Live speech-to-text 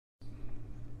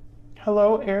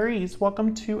Hello Aries,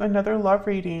 welcome to another love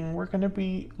reading. We're going to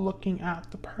be looking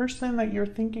at the person that you're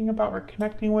thinking about or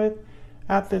connecting with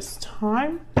at this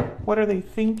time. What are they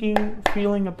thinking,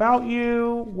 feeling about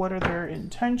you? What are their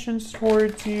intentions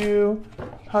towards you?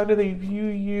 How do they view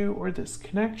you or this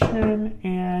connection?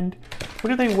 And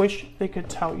what do they wish they could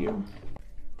tell you?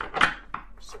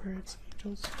 Spirits,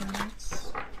 angels,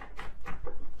 guides.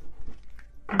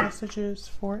 Messages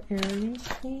for Aries,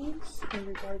 please, in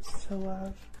regards to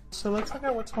love. So let's look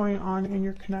at what's going on in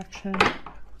your connection.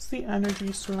 What's the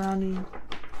energy surrounding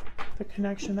the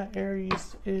connection that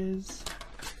Aries is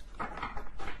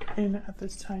in at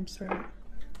this time, Spirit?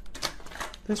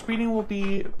 This reading will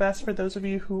be best for those of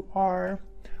you who are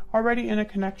already in a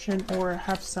connection or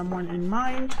have someone in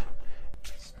mind.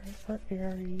 Sorry, for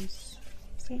Aries.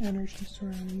 What's the energy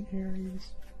surrounding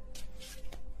Aries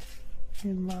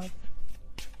in love?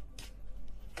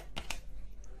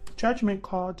 Judgment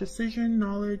call, decision,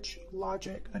 knowledge,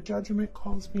 logic. A judgment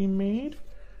call is being made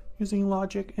using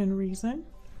logic and reason.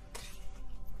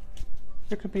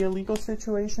 There could be a legal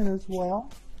situation as well.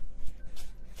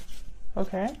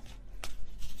 Okay.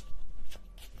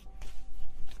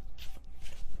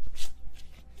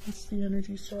 What's the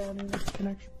energy surrounding this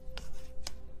connection?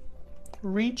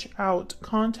 Reach out,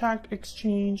 contact,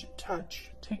 exchange, touch.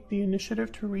 Take the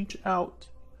initiative to reach out.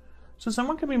 So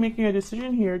someone could be making a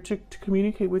decision here to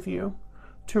communicate with you,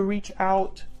 to reach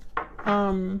out.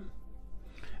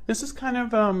 This is kind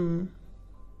of, I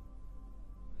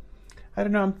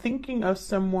don't know, I'm thinking of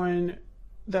someone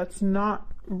that's not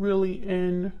really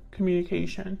in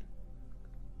communication.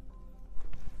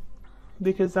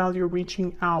 Because now you're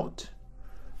reaching out,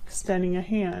 extending a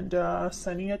hand,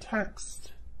 sending a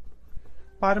text.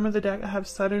 Bottom of the deck, I have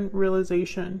sudden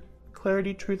realization,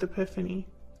 clarity, truth, epiphany.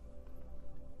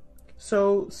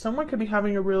 So someone could be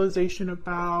having a realization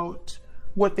about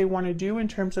what they want to do in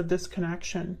terms of this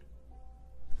connection.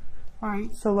 All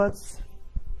right, so let's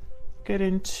get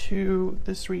into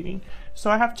this reading. So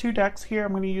I have two decks here.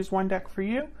 I'm going to use one deck for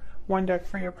you, one deck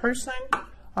for your person.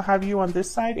 I'll have you on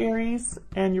this side, Aries,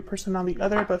 and your person on the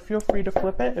other, but feel free to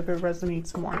flip it if it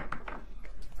resonates more.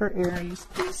 For Aries,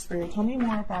 please, Spirit, tell me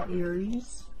more about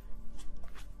Aries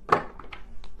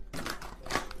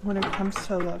when it comes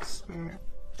to love, Spirit.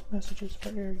 Messages for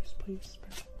Aries, please.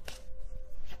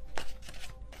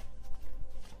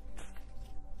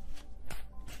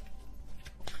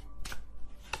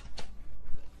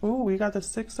 Oh, we got the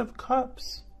Six of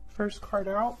Cups. First card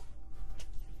out.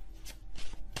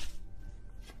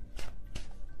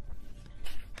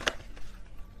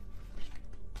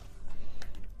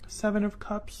 Seven of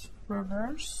Cups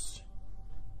reversed.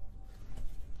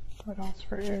 What else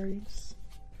for Aries?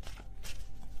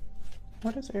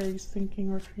 What is Aries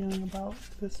thinking or feeling about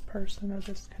this person or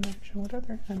this connection? What are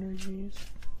their energies?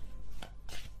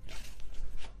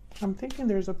 I'm thinking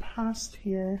there's a past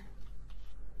here.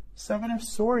 Seven of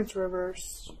Swords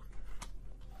reversed.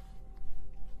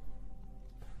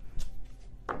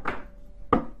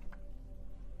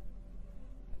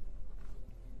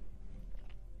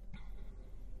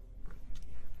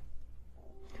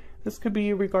 This could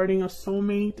be regarding a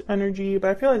soulmate energy,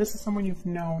 but I feel like this is someone you've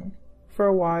known for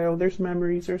a while. There's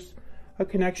memories, there's a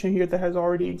connection here that has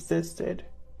already existed.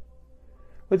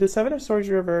 With the Seven of Swords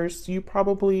reversed, you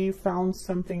probably found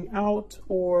something out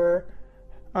or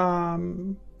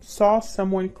saw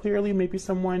someone clearly. Maybe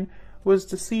someone was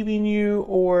deceiving you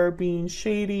or being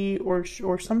shady or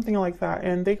something like that,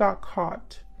 and they got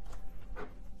caught.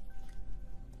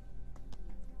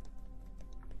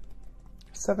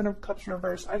 Seven of Cups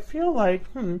reversed. I feel like,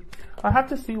 I'll have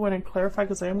to see when I clarify,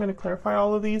 because I am going to clarify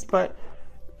all of these, but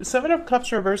Seven of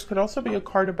Cups reversed could also be a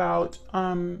card about,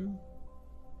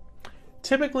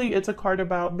 typically it's a card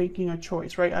about making a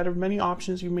choice, right? Out of many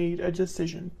options, you made a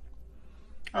decision.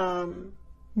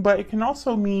 But it can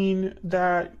also mean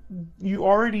that you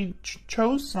already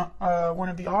chose one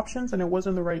of the options and it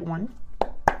wasn't the right one.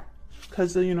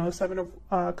 Because, you know, the Seven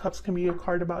of Cups can be a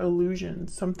card about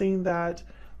illusions, something that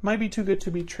might be too good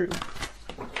to be true.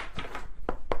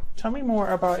 Tell me more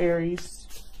about Aries.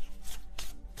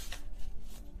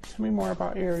 Tell me more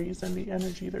about Aries and the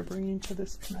energy they're bringing to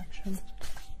this connection.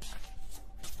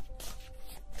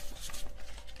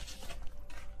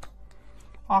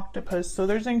 Octopus. So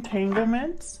there's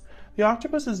entanglements. The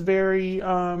octopus is very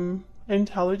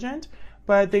intelligent,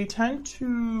 but they tend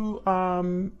to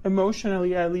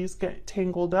emotionally at least get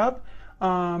tangled up.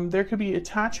 There could be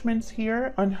attachments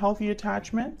here, unhealthy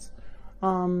attachments.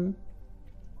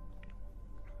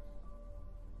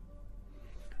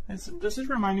 This is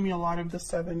reminding me a lot of the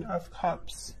Seven of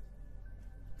Cups.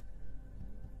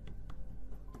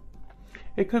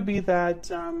 It could be that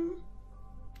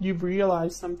you've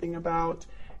realized something about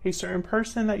a certain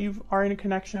person that you are in a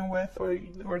connection with,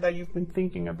 or that you've been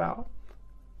thinking about.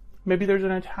 Maybe there's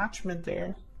an attachment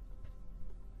there.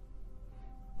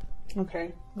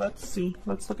 Okay, let's see.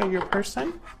 Let's look at your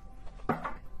person.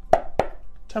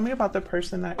 Tell me about the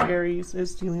person that Aries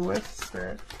is dealing with,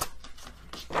 Spirit.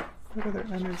 What are their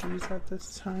energies at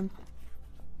this time?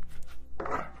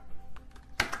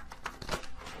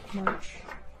 March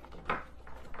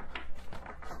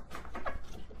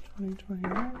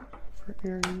 2021 for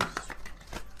Aries.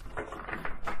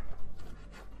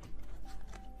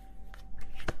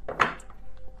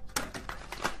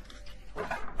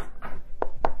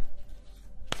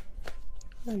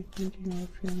 What are you thinking or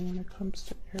feeling when it comes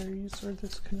to Aries or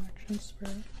this connection,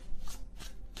 Spirit?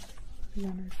 The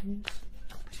energies.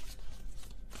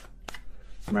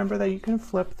 Remember that you can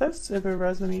flip this if it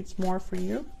resonates more for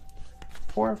you.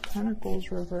 Four of Pentacles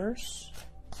reverse.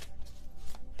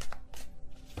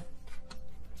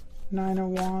 Nine of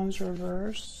Wands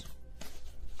reverse.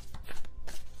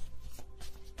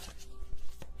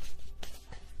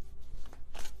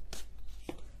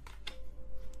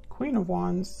 Queen of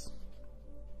Wands.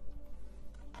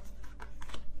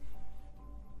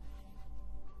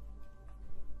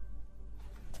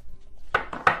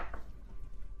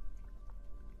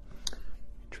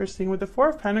 Interesting. With the Four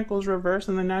of Pentacles reverse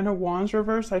and the Nine of Wands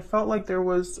reverse, I felt like there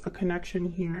was a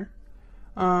connection here.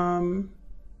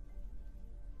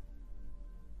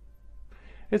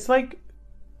 It's like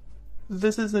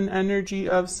this is an energy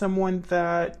of someone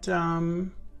that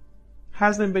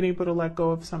hasn't been able to let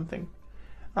go of something.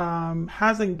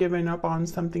 Hasn't given up on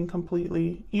something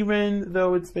completely, even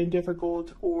though it's been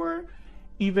difficult, or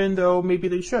even though maybe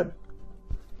they should.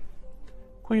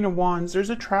 Queen of Wands, there's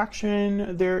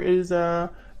attraction, there is a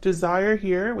desire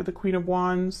here with the Queen of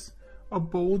Wands, a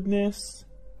boldness.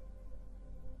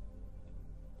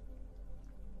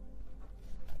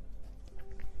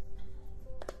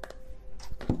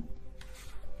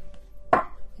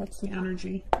 That's the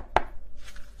energy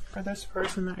for this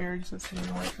person that Aries is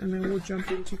dealing with, and then we'll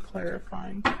jump into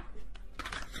clarifying.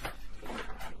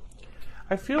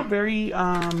 I feel very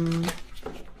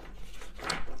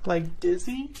like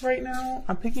dizzy right now.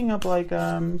 I'm picking up like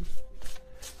I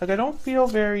don't feel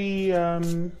very I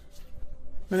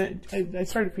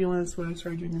started feeling this when I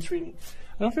started doing this reading.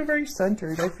 I don't feel very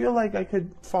centered. I feel like I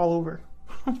could fall over.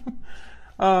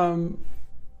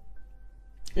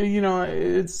 You know,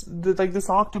 it's like this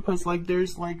octopus, like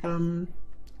there's like a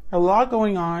lot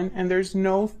going on and there's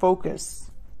no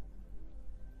focus.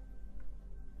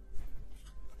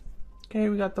 Okay,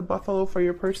 we got the buffalo for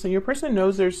your person. Your person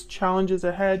knows there's challenges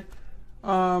ahead,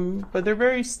 but they're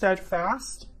very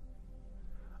steadfast.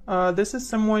 This is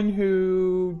someone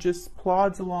who just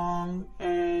plods along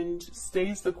and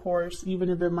stays the course, even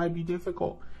if it might be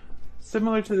difficult.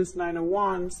 Similar to this Nine of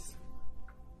Wands.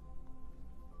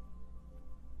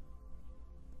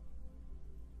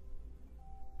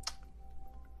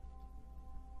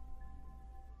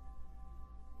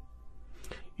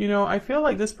 You know, I feel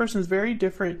like this person is very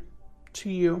different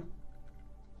to you.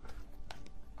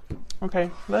 Okay,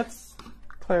 let's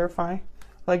clarify.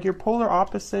 Like your polar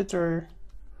opposites or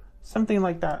something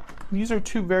like that. These are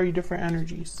two very different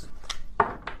energies.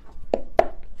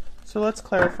 So let's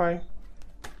clarify.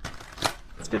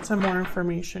 Let's get some more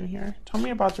information here. Tell me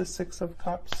about the Six of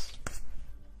Cups.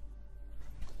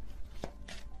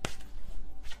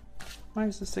 Why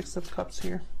is the Six of Cups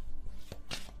here?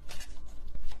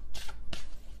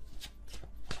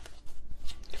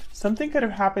 Something could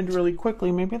have happened really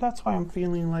quickly. Maybe that's why I'm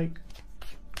feeling like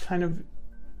kind of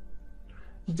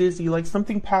dizzy. Like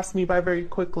something passed me by very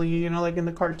quickly, you know, like in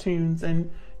the cartoons,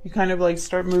 and you kind of like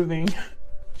start moving.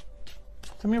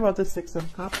 Tell me about the Six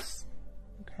of Cups.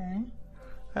 Okay.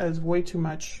 That is way too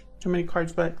much. Too many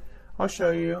cards, but I'll show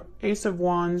you. Ace of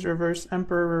Wands, reverse,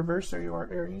 Emperor, reverse. There you are,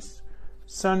 Aries.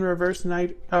 Sun, reverse,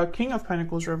 Knight, King of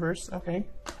Pentacles, reverse. Okay.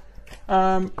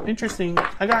 Interesting.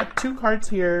 I got two cards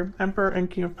here, Emperor and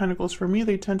King of Pentacles. For me,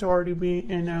 they tend to already be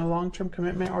in a long-term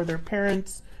commitment, or their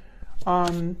parents.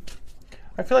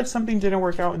 I feel like something didn't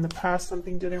work out in the past.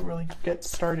 Something didn't really get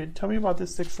started. Tell me about the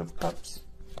Six of Cups.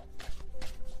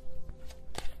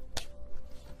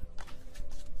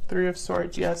 Three of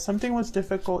Swords. Yes, something was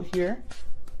difficult here.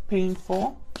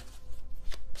 Painful.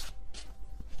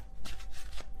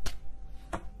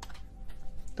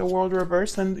 The World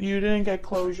reverse, and you didn't get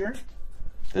closure.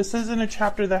 This isn't a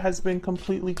chapter that has been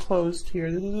completely closed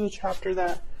here. This is a chapter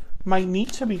that might need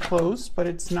to be closed, but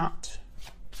it's not.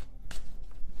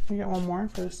 We get one more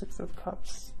for the Six of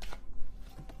Cups.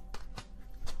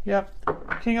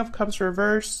 Yep. King of Cups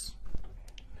reverse.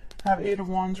 I have Eight of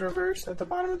Wands reversed at the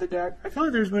bottom of the deck. I feel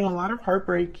like there's been a lot of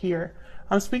heartbreak here.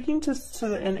 I'm speaking to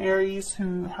an Aries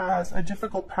who has a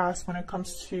difficult past when it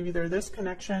comes to either this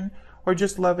connection or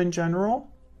just love in general.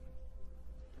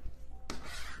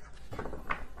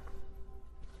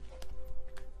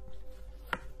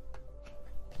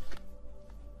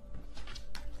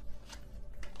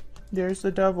 There's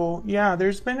the Devil. Yeah,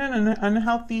 there's been an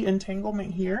unhealthy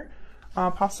entanglement here.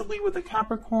 Possibly with a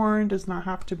Capricorn, does not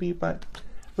have to be, but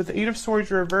with the Eight of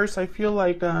Swords reverse, I feel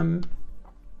like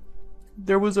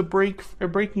there was a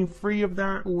breaking free of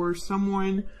that, or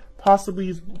someone possibly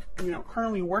is, you know,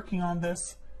 currently working on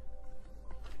this.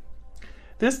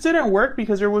 This didn't work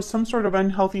because there was some sort of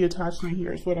unhealthy attachment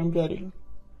here, is what I'm getting.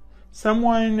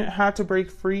 Someone had to break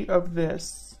free of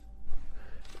this.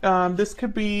 This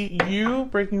could be you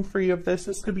breaking free of this.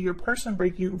 This could be your person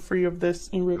breaking free of this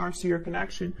in regards to your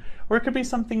connection. Or it could be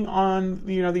something on,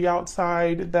 you know, the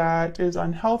outside that is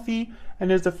unhealthy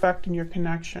and is affecting your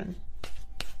connection.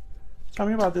 Tell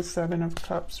me about this Seven of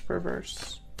Cups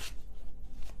reverse.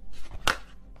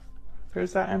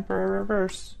 There's that Emperor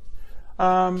reverse.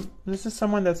 This is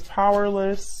someone that's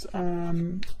powerless,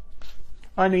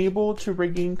 unable to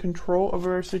regain control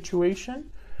over a situation.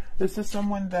 This is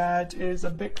someone that is a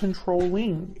bit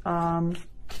controlling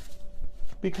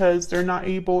because they're not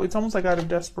able, it's almost like out of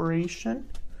desperation.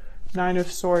 Nine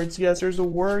of Swords. Yes, there's a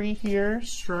worry here,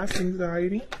 stress,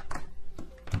 anxiety.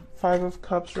 Five of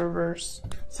Cups reverse.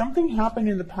 Something happened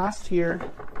in the past here.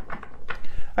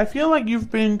 I feel like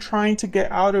you've been trying to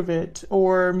get out of it,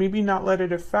 or maybe not let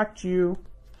it affect you.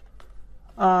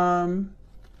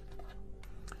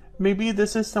 Maybe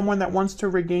this is someone that wants to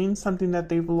regain something that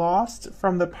they've lost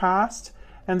from the past,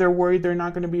 and they're worried they're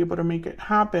not going to be able to make it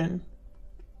happen.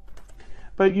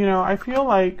 But, you know, I feel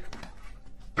like...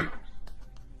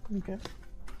 Okay.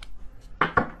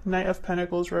 Knight of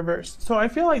Pentacles reversed. So I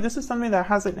feel like this is something that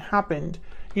hasn't happened.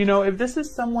 You know, if this is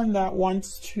someone that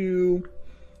wants to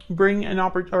bring an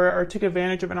or take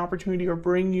advantage of an opportunity, or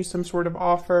bring you some sort of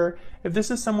offer, if this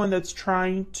is someone that's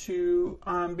trying to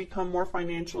become more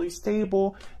financially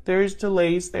stable, there's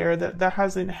delays there. That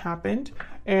hasn't happened.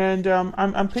 And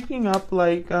I'm picking up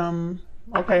like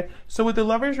okay, so with the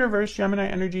Lovers reverse Gemini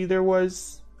energy, there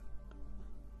was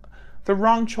the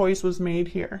wrong choice was made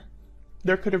here.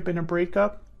 There could have been a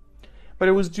breakup, but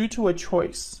it was due to a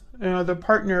choice. You know, the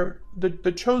partner,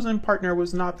 the chosen partner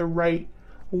was not the right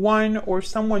one, or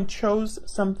someone chose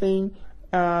something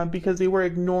because they were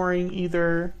ignoring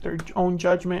either their own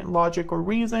judgment, logic, or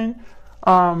reason.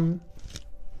 I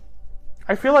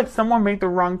feel like someone made the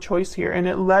wrong choice here, and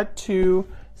it led to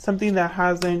something that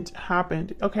hasn't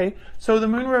happened. Okay, so the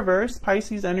Moon reverse,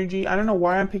 Pisces energy. I don't know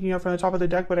why I'm picking up from the top of the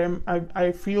deck, but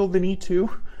I feel the need to.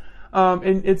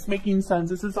 And it's making sense.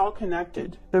 This is all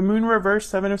connected. The Moon reverse,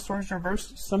 Seven of Swords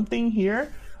reverse. Something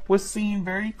here was seen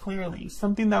very clearly.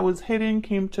 Something that was hidden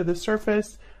came to the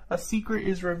surface. A secret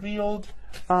is revealed.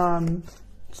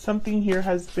 Something here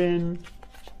has been,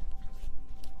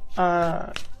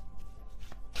 I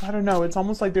don't know, it's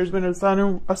almost like there's been a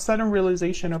sudden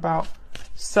realization about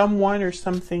someone or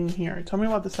something here. Tell me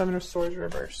about the Seven of Swords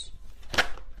reverse.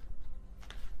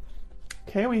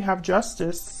 Okay, we have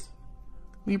Justice,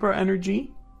 Libra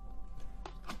energy,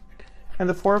 and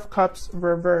the Four of Cups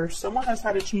reverse. Someone has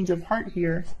had a change of heart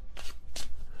here.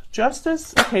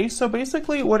 Justice, okay, so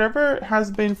basically whatever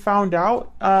has been found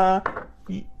out,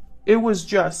 it was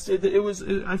just.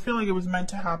 I feel like it was meant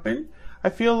to happen. I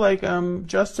feel like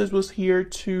Justice was here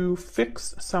to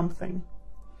fix something.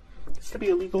 This could be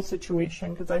a legal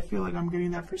situation, because I feel like I'm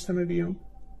getting that for some of you.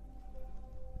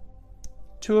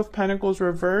 Two of Pentacles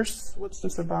reverse. What's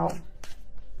this about?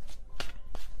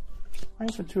 Why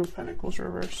is the Two of Pentacles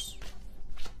reverse?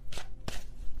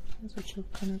 Why is the Two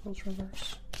of Pentacles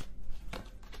reverse?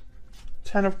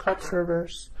 Ten of Cups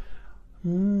reverse.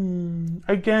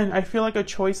 Again, I feel like a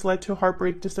choice led to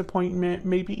heartbreak, disappointment,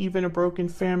 maybe even a broken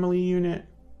family unit.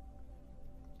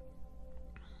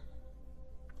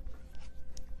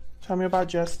 Tell me about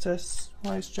Justice.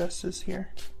 Why is Justice here?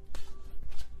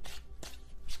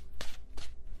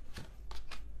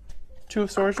 Two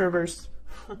of Swords reverse.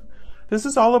 This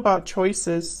is all about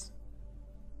choices.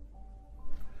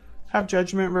 Have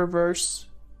Judgment reverse.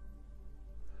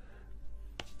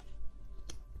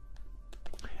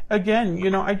 Again, you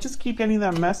know, I just keep getting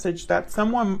that message that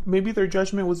someone, maybe their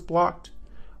judgment was blocked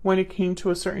when it came to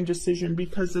a certain decision,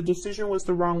 because the decision was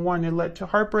the wrong one. It led to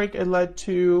heartbreak. It led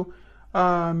to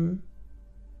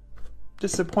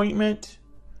disappointment.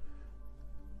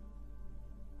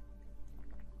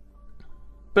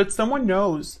 But someone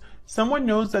knows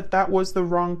that that was the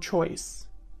wrong choice.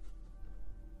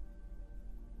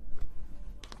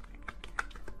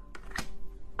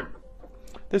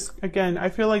 This, again, I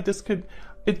feel like this could,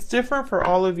 it's different for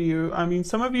all of you. I mean,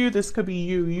 some of you, this could be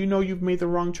you. You know you've made the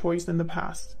wrong choice in the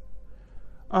past.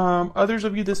 Others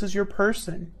of you, this is your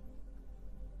person.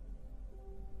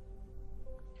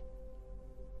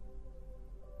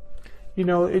 You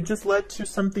know, it just led to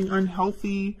something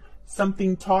unhealthy,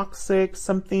 something toxic,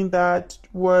 something that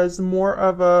was more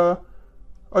of a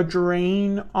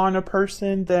drain on a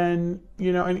person than,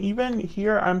 you know, and even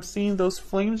here I'm seeing those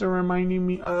flames are reminding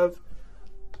me of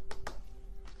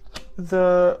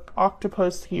the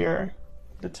octopus here,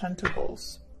 the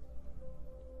tentacles.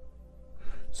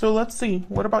 So let's see,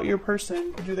 what about your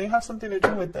person? Do they have something to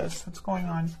do with this? What's going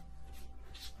on?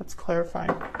 Let's clarify.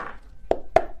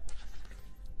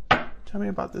 Tell me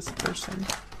about this person.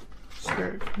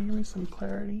 Spirit, can you give me some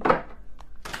clarity?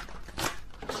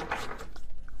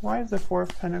 Why is the Four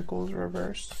of Pentacles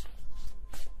reversed?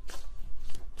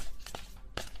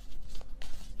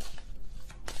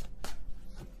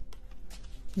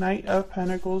 Knight of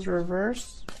Pentacles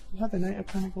reversed. We have the Knight of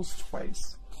Pentacles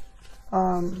twice.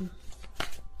 The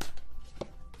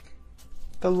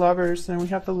Lovers, and we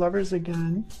have the Lovers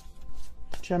again.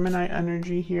 Gemini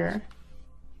energy here.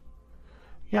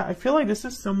 Yeah, I feel like this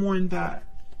is someone that...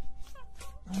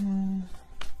 can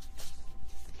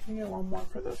I get one more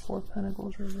for the Four of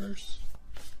Pentacles reverse?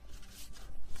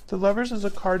 The Lovers is a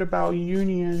card about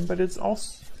union, but it's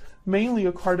also mainly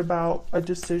a card about a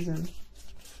decision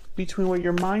between what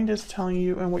your mind is telling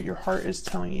you and what your heart is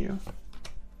telling you.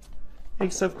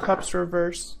 Ace of Cups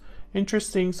reverse.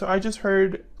 Interesting. So I just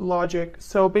heard logic.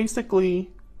 So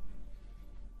basically,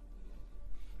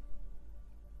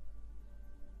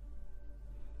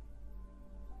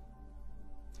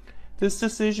 this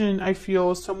decision, I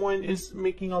feel someone is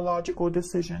making a logical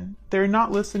decision. They're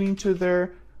not listening to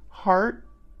their heart,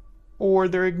 or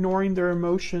they're ignoring their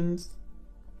emotions.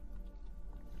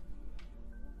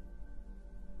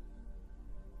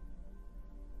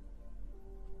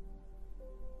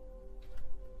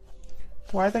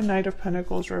 Why the Knight of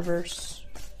Pentacles reverse?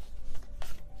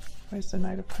 Why is the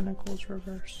Knight of Pentacles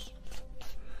reverse?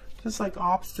 Just like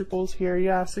obstacles here.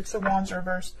 Yeah, Six of Wands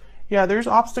reverse. Yeah, there's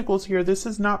obstacles here. This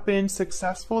has not been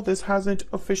successful. This hasn't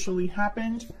officially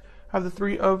happened. Have the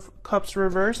Three of Cups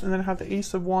reverse, and then have the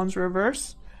Ace of Wands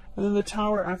reverse, and then the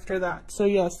Tower after that. So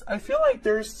yes, I feel like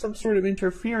there's some sort of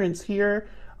interference here,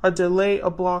 a delay, a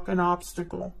block, an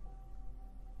obstacle.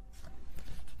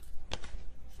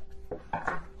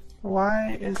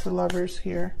 Why is the Lovers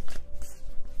here?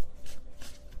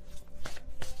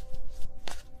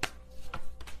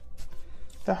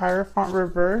 The Hierophant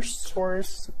reverse,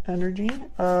 Taurus energy,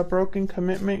 broken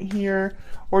commitment here,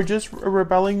 or just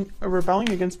rebelling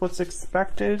against what's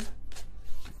expected.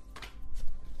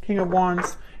 King of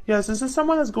Wands. Yes, this is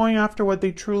someone that's going after what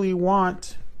they truly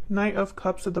want. Knight of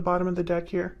Cups at the bottom of the deck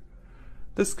here.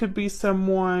 This could be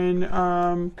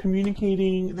someone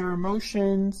communicating their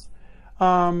emotions.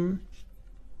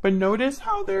 But notice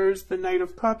how there's the Knight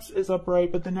of Cups is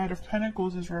upright, but the Knight of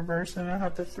Pentacles is reversed, and I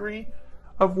have the Three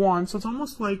of Wands. So it's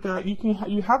almost like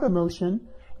you have emotion.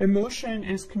 Emotion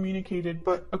is communicated,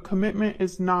 but a commitment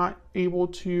is not able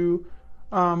to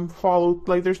follow.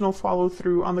 Like there's no follow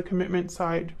through on the commitment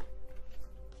side,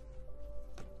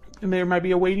 and there might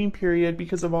be a waiting period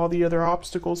because of all the other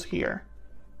obstacles here.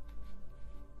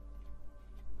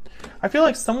 I feel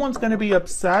like someone's going to be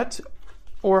upset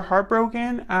or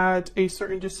heartbroken at a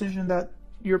certain decision that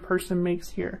your person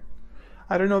makes here.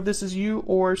 I don't know if this is you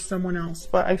or someone else,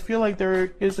 but I feel like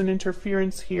there is an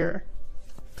interference here.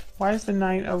 Why is the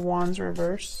Knight of Wands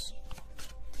reverse?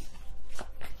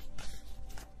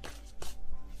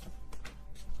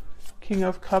 King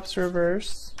of Cups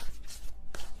reverse.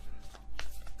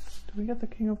 Did we get the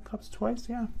King of Cups twice?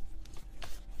 Yeah.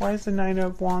 Why is the Knight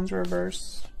of Wands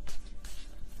reverse?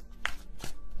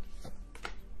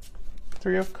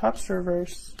 Three of Cups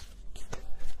reverse.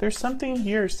 There's something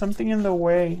here, something in the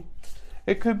way.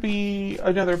 It could be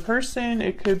another person,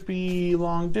 it could be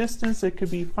long distance, it could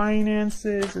be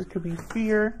finances, it could be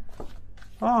fear.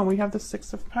 Oh, and we have the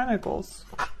Six of Pentacles.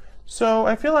 So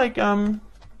I feel like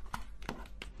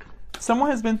someone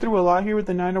has been through a lot here with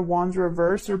the Nine of Wands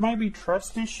reverse. There might be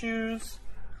trust issues,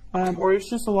 or it's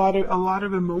just a lot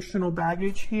of emotional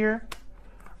baggage here.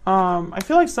 I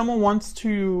feel like someone wants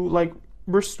to like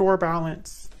restore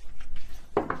balance.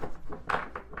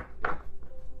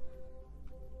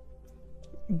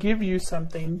 Give you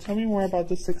something. Tell me more about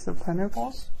the Six of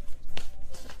Pentacles.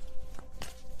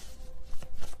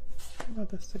 About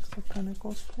the Six of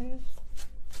Pentacles, please.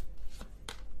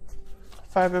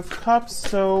 Five of Cups.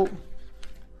 So,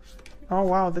 oh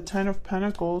wow, the Ten of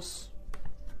Pentacles.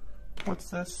 What's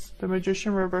this? The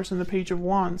Magician reverse and the Page of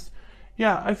Wands.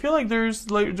 Yeah, I feel like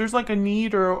there's like a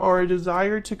need or a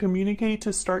desire to communicate,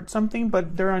 to start something,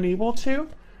 but they're unable to.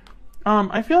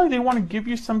 I feel like they want to give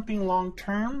you something long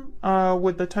term,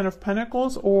 with the Ten of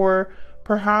Pentacles, or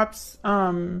perhaps,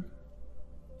 I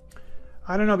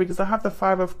don't know, because I have the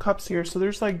Five of Cups here, so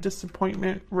there's like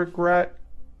disappointment, regret,